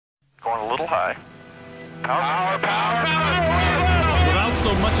going a little high. Power. Without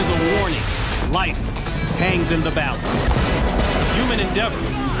so much as a warning, life hangs in the balance. Human endeavor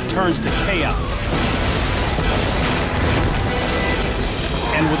turns to chaos.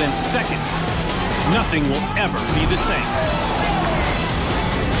 And within seconds, nothing will ever be the same.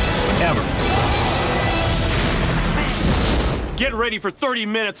 Ever. Get ready for 30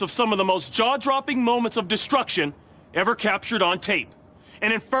 minutes of some of the most jaw-dropping moments of destruction ever captured on tape.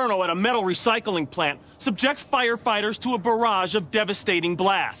 An inferno at a metal recycling plant subjects firefighters to a barrage of devastating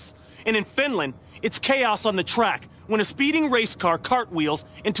blasts. And in Finland, it's chaos on the track when a speeding race car cartwheels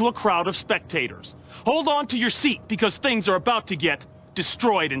into a crowd of spectators. Hold on to your seat because things are about to get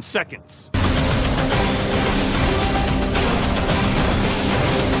destroyed in seconds.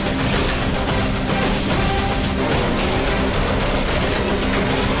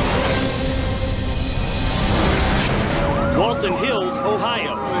 Walton Hills,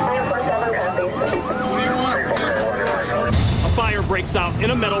 Ohio. A fire breaks out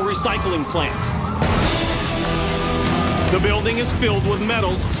in a metal recycling plant. The building is filled with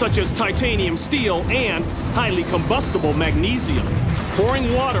metals such as titanium steel and highly combustible magnesium.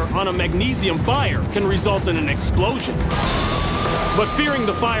 Pouring water on a magnesium fire can result in an explosion. But fearing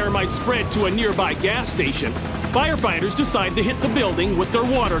the fire might spread to a nearby gas station, firefighters decide to hit the building with their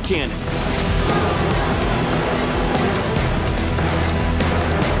water cannons.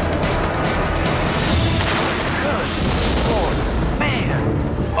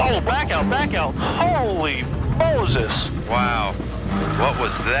 Oh, back out. Holy Moses. Wow. What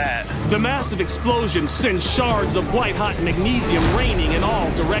was that? The massive explosion sends shards of white-hot magnesium raining in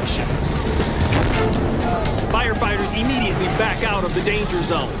all directions. Firefighters immediately back out of the danger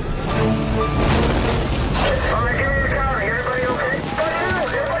zone. Everybody okay?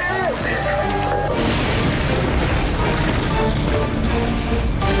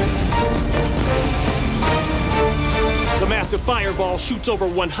 The massive fireball shoots over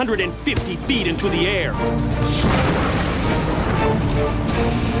 150 feet into the air.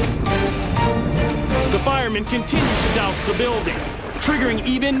 The firemen continue to douse the building, triggering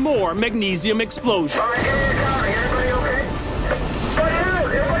even more magnesium explosions. Everybody okay?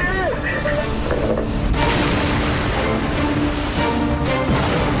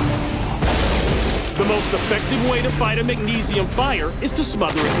 The most effective way to fight a magnesium fire is to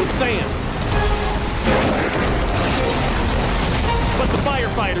smother it with sand. But the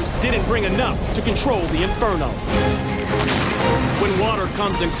firefighters didn't bring enough to control the inferno. When water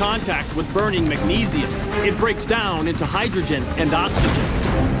comes in contact with burning magnesium, it breaks down into hydrogen and oxygen.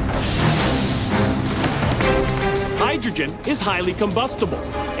 Hydrogen is highly combustible,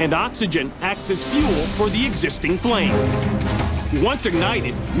 and oxygen acts as fuel for the existing flame. Once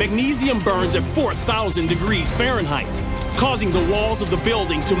ignited, magnesium burns at 4,000 degrees Fahrenheit, causing the walls of the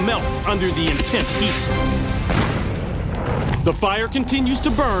building to melt under the intense heat. The fire continues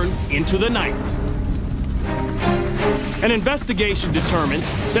to burn into the night. An investigation determines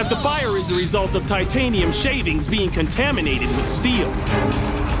that the fire is the result of titanium shavings being contaminated with steel.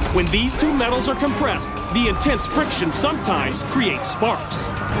 When these two metals are compressed, the intense friction sometimes creates sparks.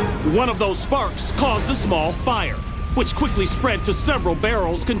 One of those sparks caused a small fire, which quickly spread to several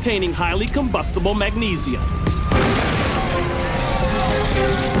barrels containing highly combustible magnesium.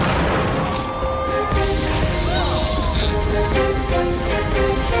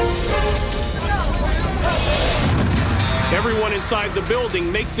 Everyone inside the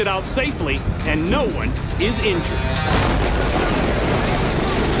building makes it out safely, and no one is injured.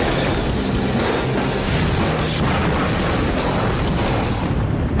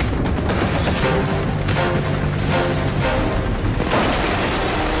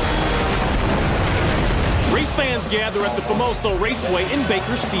 Race fans gather at the Famoso Raceway in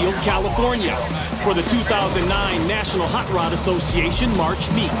Bakersfield, California, for the 2009 National Hot Rod Association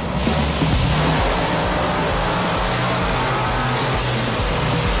March Meet.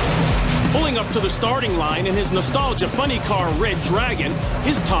 Pulling up to the starting line in his nostalgia funny car Red Dragon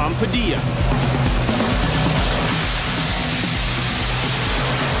is Tom Padilla.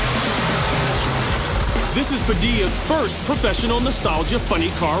 This is Padilla's first professional nostalgia funny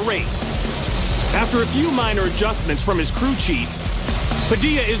car race. After a few minor adjustments from his crew chief,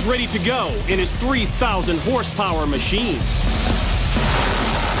 Padilla is ready to go in his 3,000 horsepower machine.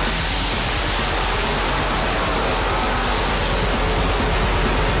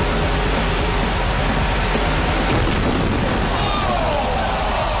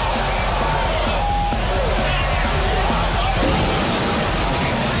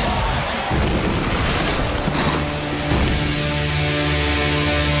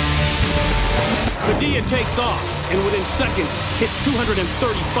 Padilla takes off, and within seconds hits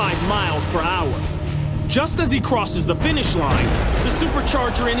 235 miles per hour. Just as he crosses the finish line, the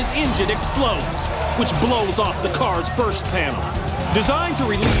supercharger in his engine explodes, which blows off the car's burst panel. Designed to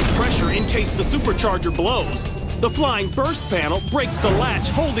relieve pressure in case the supercharger blows, the flying burst panel breaks the latch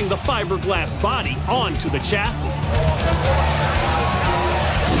holding the fiberglass body onto the chassis.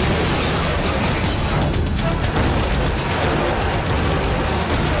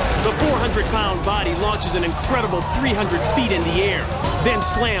 The 400-pound body launches an incredible 300 feet in the air, then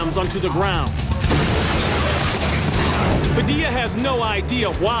slams onto the ground. Padilla has no idea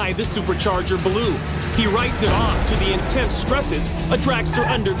why the supercharger blew. He writes it off to the intense stresses a dragster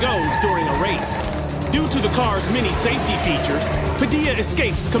undergoes during a race. Due to the car's many safety features, Padilla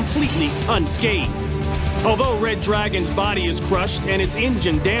escapes completely unscathed. Although Red Dragon's body is crushed and its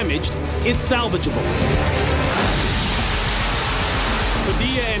engine damaged, it's salvageable.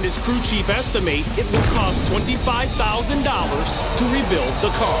 Padilla and his crew chief estimate it will cost $25,000 to rebuild the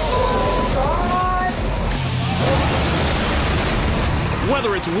car.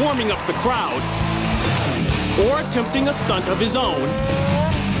 Whether it's warming up the crowd or attempting a stunt of his own,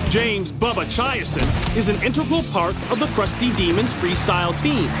 James Bubba Chiasson is an integral part of the Crusty Demons freestyle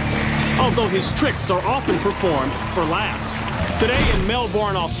team, although his tricks are often performed for laughs. Today in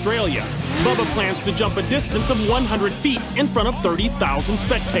Melbourne, Australia, Bubba plans to jump a distance of 100 feet in front of 30,000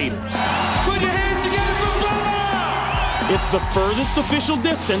 spectators. Put your hands together for Bubba! It's the furthest official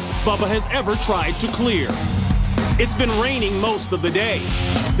distance Bubba has ever tried to clear. It's been raining most of the day.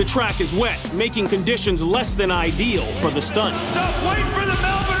 The track is wet, making conditions less than ideal for the stunt. So wait for the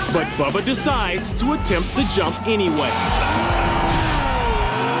Melbourne! But Bubba decides to attempt the jump anyway.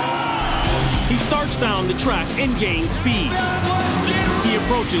 He starts down the track and gains speed. He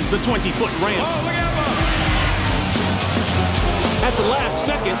approaches the 20-foot ramp. Oh, look out, Bubba! At the last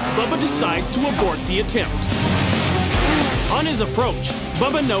second, Bubba decides to abort the attempt. On his approach,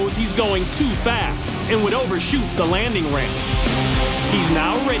 Bubba knows he's going too fast and would overshoot the landing ramp. He's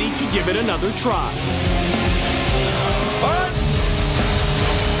now ready to give it another try.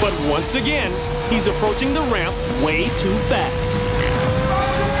 But once again, he's approaching the ramp way too fast.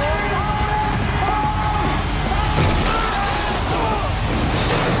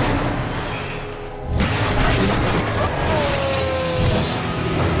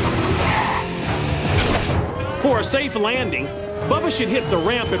 For a safe landing, Bubba should hit the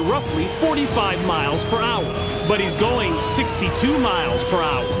ramp at roughly 45 miles per hour, but he's going 62 miles per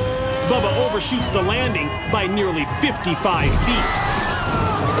hour. Bubba overshoots the landing by nearly 55 feet.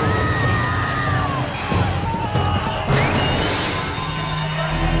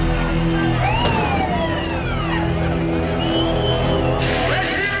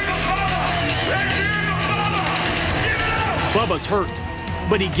 Bubba's hurt,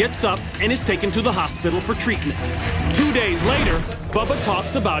 but he gets up and is taken to the hospital for treatment. 2 days later, Bubba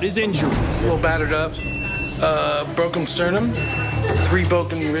talks about his injuries. A little battered up, broken sternum, 3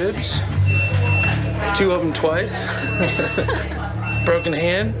 broken ribs, 2 of them twice, broken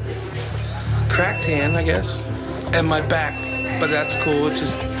hand, cracked hand, I guess, and my back, but that's cool, it's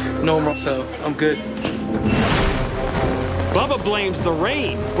just normal, so I'm good. Bubba blames the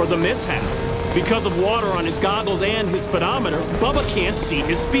rain for the mishap. Because of water on his goggles and his speedometer, Bubba can't see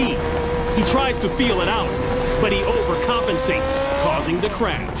his speed. He tries to feel it out, but he overcompensates, causing the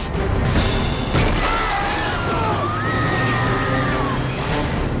crash.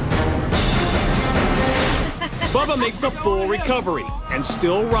 Bubba makes a full recovery and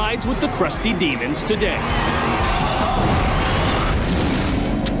still rides with the Crusty Demons today.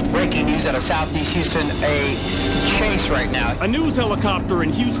 Breaking news out of southeast Houston, a chase right now. A news helicopter in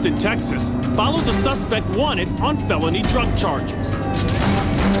Houston, Texas, follows a suspect wanted on felony drug charges.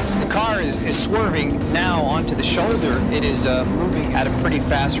 The car is swerving now onto the shoulder. It is moving at a pretty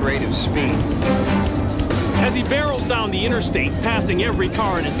fast rate of speed. As he barrels down the interstate, passing every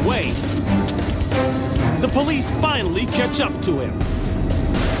car in his way, the police finally catch up to him.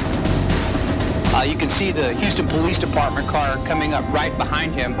 You can see the Houston Police Department car coming up right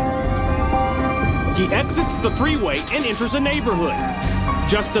behind him. He exits the freeway and enters a neighborhood,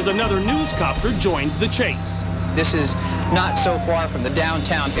 just as another newscopter joins the chase. This is not so far from the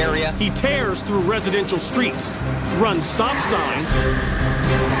downtown area. He tears through residential streets, runs stop signs,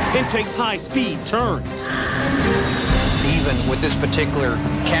 and takes high-speed turns. Even with this particular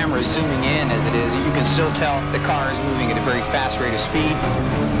camera zooming in as it is, you can still tell the car is moving at a very fast rate of speed.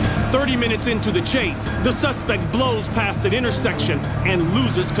 30 minutes into the chase, the suspect blows past an intersection and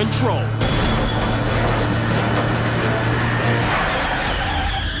loses control.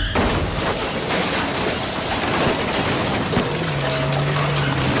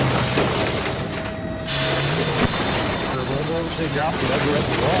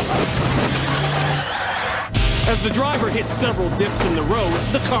 As the driver hits several dips in the road,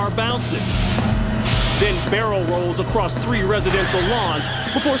 the car bounces. Then barrel rolls across 3 residential lawns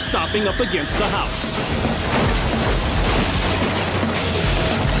before stopping up against the house.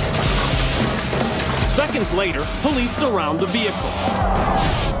 Seconds later, police surround the vehicle.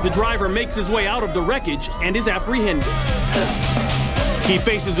 The driver makes his way out of the wreckage and is apprehended. He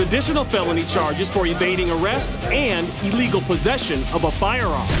faces additional felony charges for evading arrest and illegal possession of a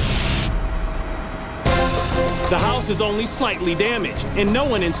firearm. The house is only slightly damaged, and no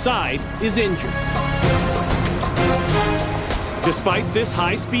one inside is injured. Despite this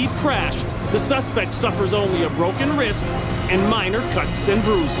high-speed crash, the suspect suffers only a broken wrist and minor cuts and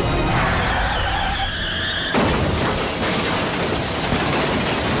bruises.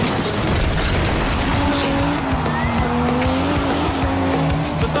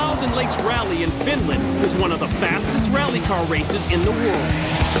 The Thousand Lakes Rally in Finland is one of the fastest rally car races in the world.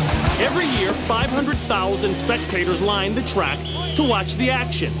 Every year, 500,000 spectators line the track to watch the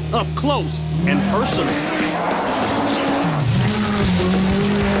action, up close and personal.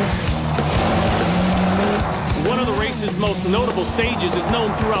 One of the race's most notable stages is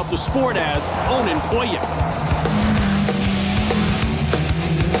known throughout the sport as Onnenpoja.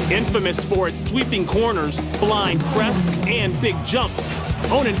 Infamous for its sweeping corners, blind crests, and big jumps,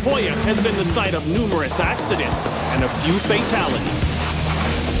 Onnenpoja has been the site of numerous accidents and a few fatalities.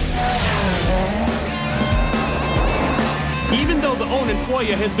 Even though the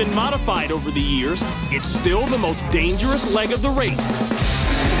Onnenpoja has been modified over the years, it's still the most dangerous leg of the race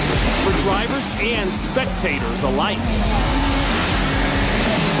for drivers and spectators alike.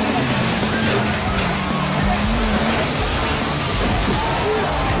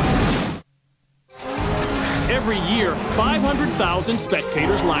 Every year, 500,000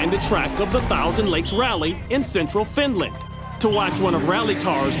 spectators line the track of the Thousand Lakes Rally in central Finland to watch one of rally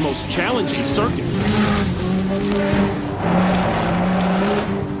cars' most challenging circuits.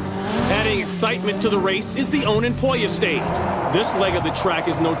 Adding excitement to the race is the Onnenpoja stage. This leg of the track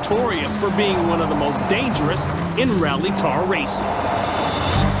is notorious for being one of the most dangerous in rally car racing.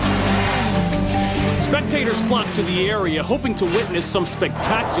 Spectators flock to the area hoping to witness some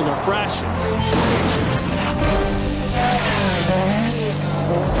spectacular crashes.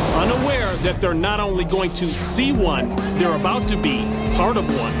 Unaware that they're not only going to see one, they're about to be part of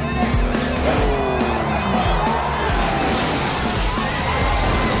one.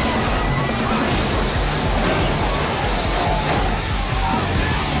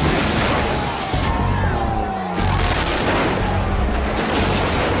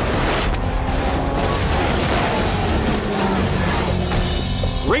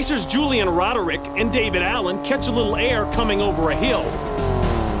 Racers Julian Roderick and David Allen catch a little air coming over a hill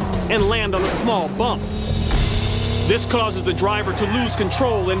and land on a small bump. This causes the driver to lose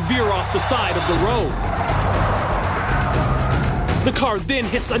control and veer off the side of the road. The car then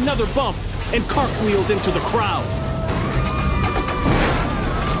hits another bump and cartwheels into the crowd.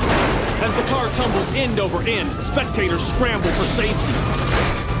 As the car tumbles end over end, spectators scramble for safety.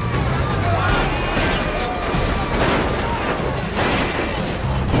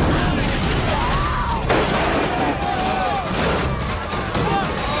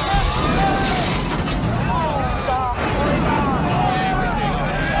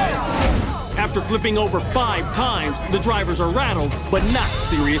 After flipping over 5 times, the drivers are rattled, but not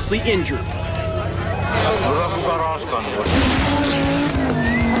seriously injured.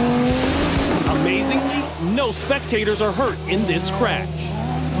 Amazingly, no spectators are hurt in this crash.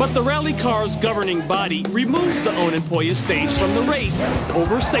 But the rally car's governing body removes the Onnenpoja stage from the race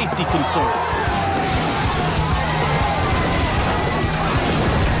over safety concerns.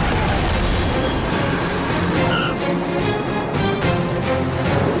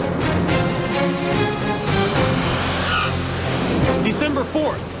 December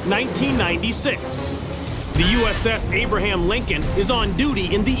 4th, 1996. The USS Abraham Lincoln is on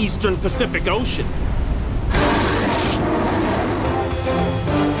duty in the Eastern Pacific Ocean.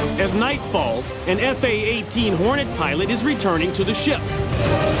 As night falls, an FA-18 Hornet pilot is returning to the ship.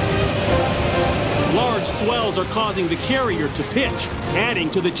 Large swells are causing the carrier to pitch, adding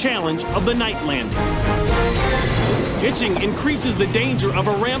to the challenge of the night landing. Pitching increases the danger of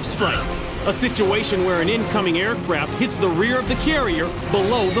a ramp strike, a situation where an incoming aircraft hits the rear of the carrier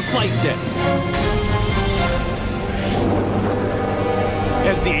below the flight deck.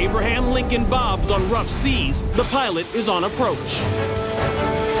 As the Abraham Lincoln bobs on rough seas, the pilot is on approach.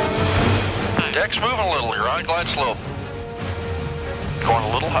 Deck's moving a little. You're on glide slope. Going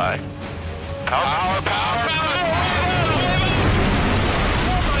a little high. Power, power, power!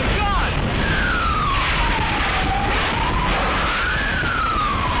 Oh my God!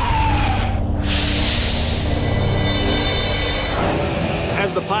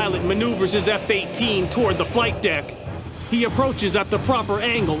 As the pilot maneuvers his F-18 toward the flight deck, he approaches at the proper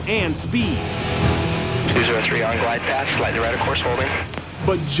angle and speed. 203 on glide path, slightly right of course holding.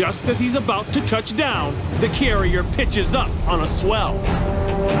 But just as he's about to touch down, the carrier pitches up on a swell.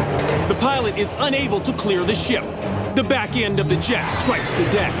 The pilot is unable to clear the ship. The back end of the jet strikes the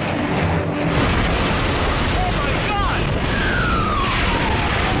deck.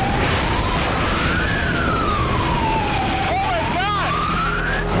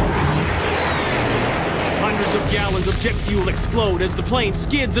 Hundreds of gallons of jet fuel explode as the plane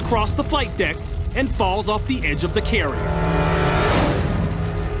skids across the flight deck and falls off the edge of the carrier.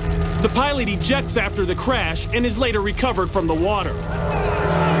 The pilot ejects after the crash and is later recovered from the water.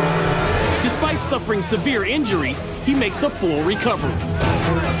 Despite suffering severe injuries, he makes a full recovery.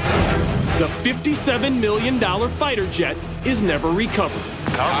 The $57 million fighter jet is never recovered.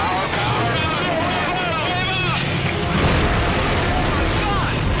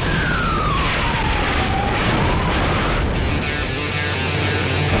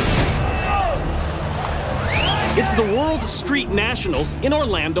 It's the World Street Nationals in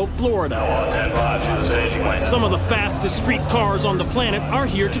Orlando, Florida. Some of the fastest street cars on the planet are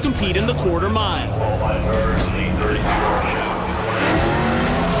here to compete in the quarter mile.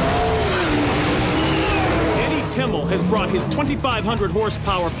 Eddie Timmel has brought his 2,500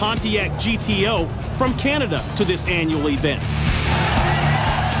 horsepower Pontiac GTO from Canada to this annual event.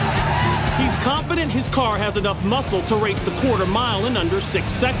 He's confident his car has enough muscle to race the quarter mile in under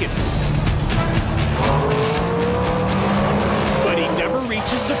 6 seconds. But he never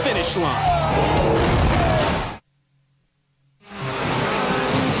reaches the finish line.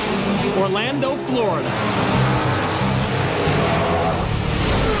 Orlando, Florida.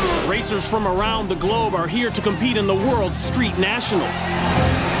 Racers from around the globe are here to compete in the World Street Nationals.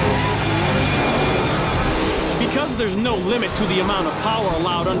 Because there's no limit to the amount of power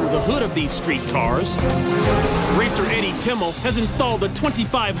allowed under the hood of these street cars, racer Eddie Timmel has installed a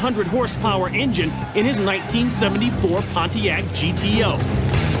 2,500 horsepower engine in his 1974 Pontiac GTO.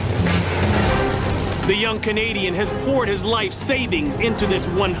 The young Canadian has poured his life savings into this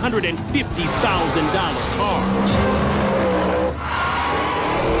 $150,000 car.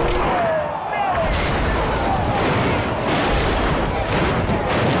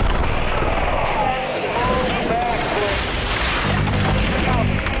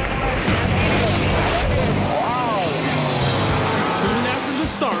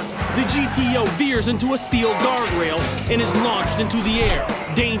 The GTO veers into a steel guardrail and is launched into the air,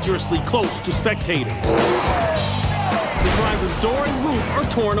 dangerously close to spectators. The driver's door and roof are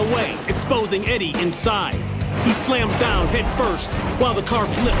torn away, exposing Eddie inside. He slams down head first, while the car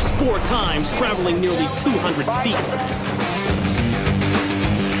flips 4 times, traveling nearly 200 feet.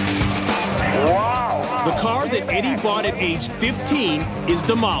 The car that Eddie bought at age 15 is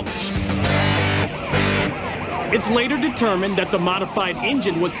demolished. It's later determined that the modified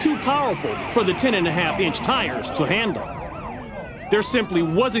engine was too powerful for the 10.5-inch tires to handle. There simply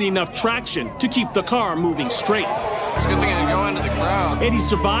wasn't enough traction to keep the car moving straight. It's a good thing I didn't go into the crowd. Eddie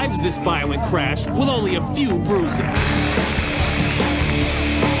survives this violent crash with only a few bruises.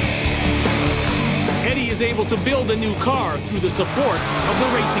 Eddie is able to build a new car through the support of the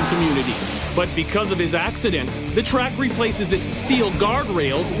racing community. But because of his accident, the track replaces its steel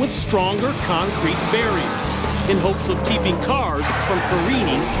guardrails with stronger concrete barriers, in hopes of keeping cars from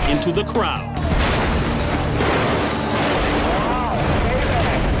careening into the crowd.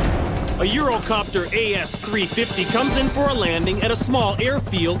 A Eurocopter AS-350 comes in for a landing at a small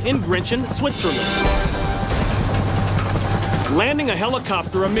airfield in Grenchen, Switzerland. Landing a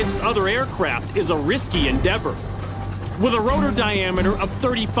helicopter amidst other aircraft is a risky endeavor. With a rotor diameter of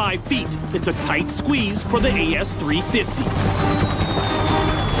 35 feet, it's a tight squeeze for the AS-350.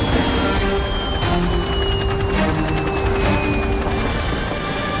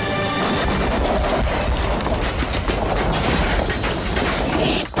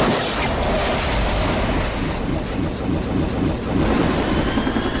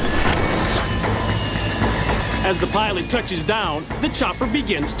 As the pilot touches down, the chopper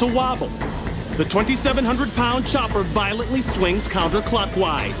begins to wobble. The 2,700-pound chopper violently swings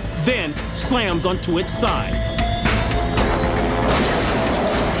counterclockwise, then slams onto its side.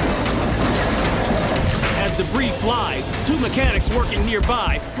 As debris flies, 2 mechanics working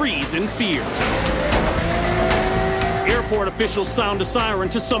nearby freeze in fear. Airport officials sound a siren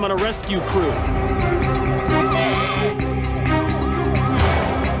to summon a rescue crew.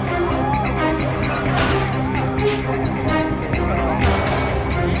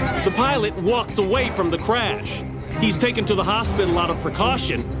 The pilot walks away from the crash. He's taken to the hospital out of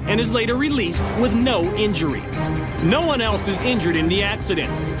precaution and is later released with no injuries. No one else is injured in the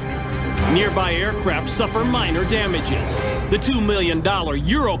accident. Nearby aircraft suffer minor damages. The $2 million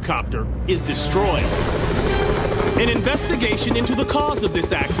Eurocopter is destroyed. An investigation into the cause of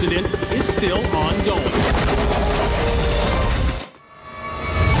this accident is still ongoing.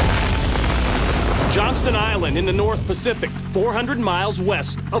 Johnston Island in the North Pacific, 400 miles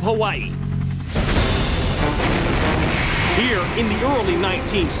west of Hawaii. Here, in the early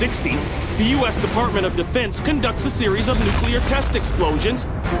 1960s, the U.S. Department of Defense conducts a series of nuclear test explosions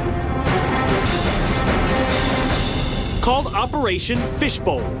called Operation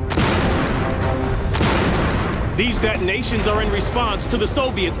Fishbowl. These detonations are in response to the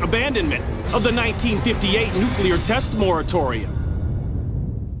Soviets' abandonment of the 1958 nuclear test moratorium.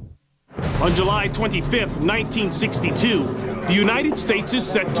 On July 25, 1962, the United States is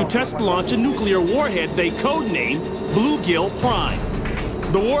set to test launch a nuclear warhead they codenamed Bluegill Prime.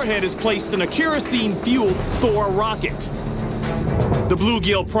 The warhead is placed in a kerosene-fueled Thor rocket. The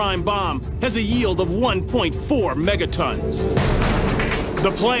Bluegill Prime bomb has a yield of 1.4 megatons.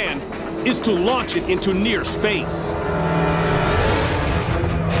 The plan is to launch it into near space.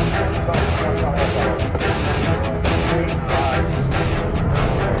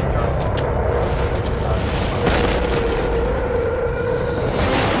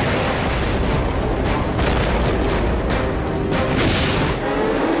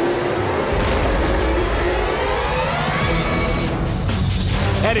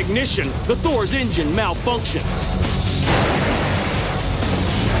 At ignition, the Thor's engine malfunctions.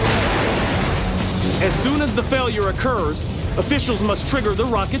 As soon as the failure occurs, officials must trigger the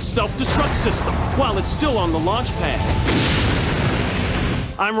rocket's self-destruct system while it's still on the launch pad.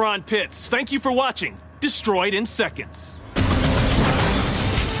 I'm Ron Pitts. Thank you for watching Destroyed in Seconds.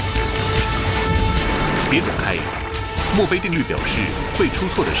 别走开！墨菲定律表示，会出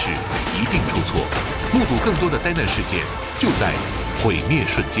错的事一定出错。目睹更多的灾难事件，就在毁灭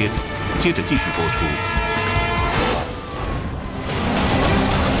瞬间。接着继续播出。